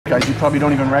Guys, you probably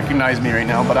don't even recognize me right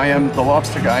now, but I am the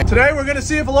lobster guy. Today we're gonna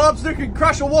see if a lobster can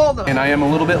crush a walnut. And I am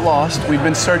a little bit lost. We've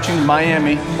been searching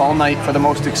Miami all night for the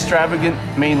most extravagant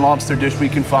Maine lobster dish we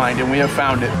can find, and we have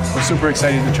found it. We're super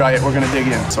excited to try it. We're gonna dig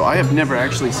in. So I have never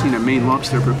actually seen a Maine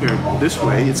lobster prepared this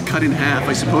way. It's cut in half.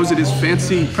 I suppose it is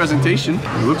fancy presentation.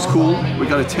 It looks cool. We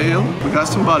got a tail. We got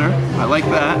some butter. I like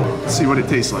that. Let's see what it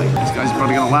tastes like. This guy's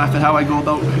probably gonna laugh at how I go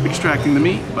about extracting the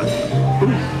meat, but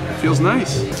ooh, it feels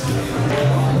nice.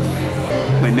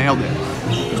 I nailed it.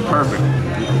 It's perfect.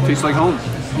 It tastes like home.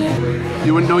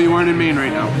 You wouldn't know you weren't in Maine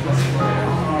right now.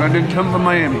 I didn't come from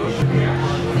Miami.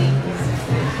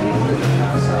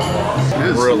 It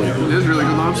is really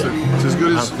good lobster. It's as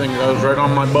good as... I think that was right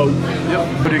on my boat.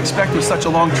 Yep. But to expect with such a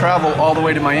long travel all the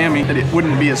way to Miami that it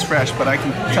wouldn't be as fresh, but I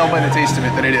can tell by the taste of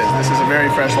it that it is. This is a very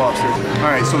fresh lobster.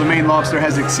 All right, so the Maine lobster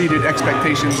has exceeded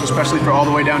expectations, especially for all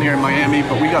the way down here in Miami,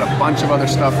 but we got a bunch of other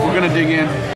stuff. We're gonna dig in.